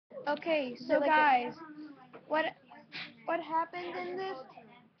Okay, Is so it like guys, what what happened in this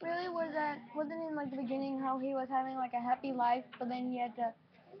really was that wasn't in like the beginning how he was having like a happy life, but then he had to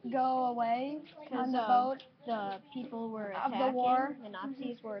go away on because the boat the people were of attacking, the war. the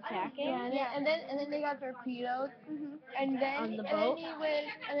Nazis were attacking Yeah, and then they got torpedoed, and then on the and boat. then he went,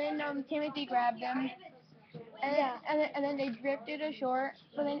 and then Timothy grabbed him, and then they drifted ashore,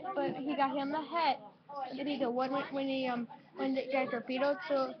 but he got hit on the head. Did he go when they got torpedoed?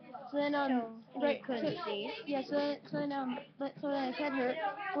 So then So he right couldn't see. yeah so then his head hurt.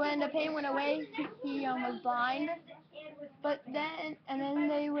 When the pain went away, he was blind. But then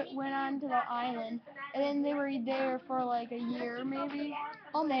they went on to the island, and then they were there for like a year maybe.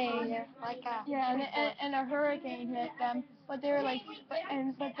 Almost a year, like Yeah, and a hurricane hit them, but they were like,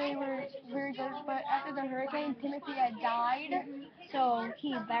 but they were very good. But after the hurricane, Timothy had died. So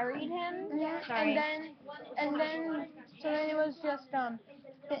he buried him. Yeah, Sorry. so then it was just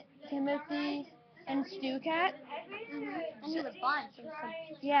Timothy and Stu Cat. and he was blind, so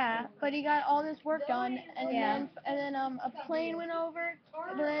Yeah, but he got all this work done, and Yeah. then a plane went over,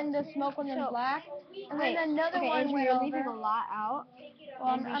 and then the smoke went in So, black, and Wait, then another okay, one Andrew, went you're over. leaving a lot out,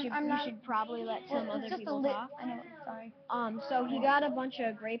 Well, and I'm we not. should probably let Well, some it's other just a people lit. talk. I know. Sorry. So he got a bunch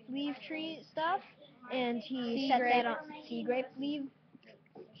of grape leaf tree stuff, and he Sea set grape. that on sea grape leaf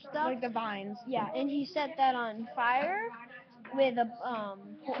stuff. Like the vines. Yeah, and he set that on fire with the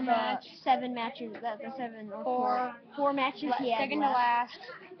 7 matches, the 7 or four matches he had Second to left. last.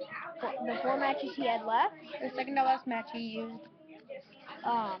 The 4 matches he had left. The second to last match he used.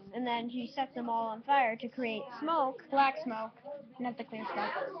 And then he set them all on fire to create smoke. Black smoke, not the clear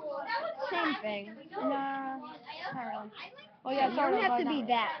smoke. Same thing. Nah, not really. Well, You yeah, sort don't of, have but to not be really.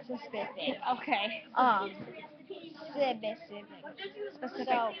 that specific. Okay. Specific. Specific.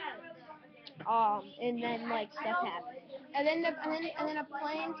 So, and then like stuff happened. And then a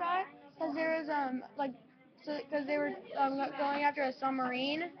plane saw it, because there was because they were going after a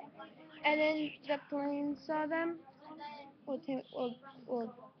submarine, and then the plane saw them. Well,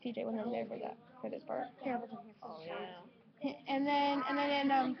 TJ wasn't there for this part. Oh yeah. And then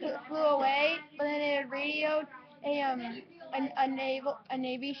flew away, but then it radioed a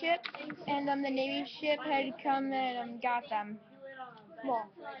navy ship, and the navy ship had come and got them. well,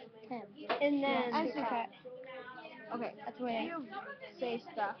 him. And then And Sukat. okay, That's the way. you say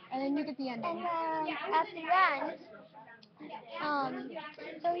stuff. And then you get the And ending. then at the end,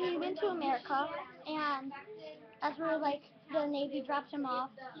 so he went to America, and that's where like the Navy dropped him off.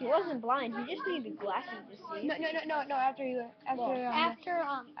 He wasn't blind. He just needed glasses to see. No. After he So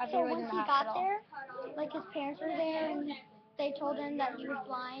he was once in the he got hospital. there, like his parents were there, and they told him that he was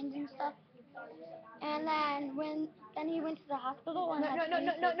blind and stuff. And then he went to the hospital and had three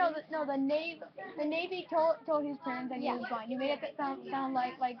surgeries. The Navy told his parents that he was blind. You made it sound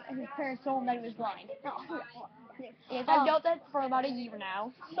like his parents told him that he was blind. No. Yes, I've dealt that for about a year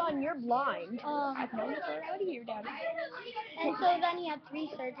now. Son, you're blind. I've known it for about a year, Daddy. And so then he had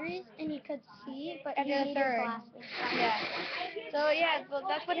three surgeries, and he could see, but he After the needed third. glasses. Yeah. So yeah, so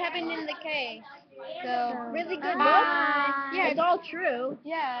that's what happened in the Cay. So Really good book. Bye. Yeah, It's all true.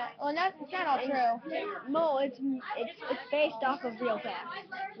 yeah. Well, it's not all true. No, it's based off of real facts.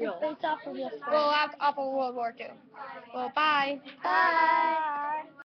 Real. Based off of real Well, story. off of World War II. Well, bye. Bye.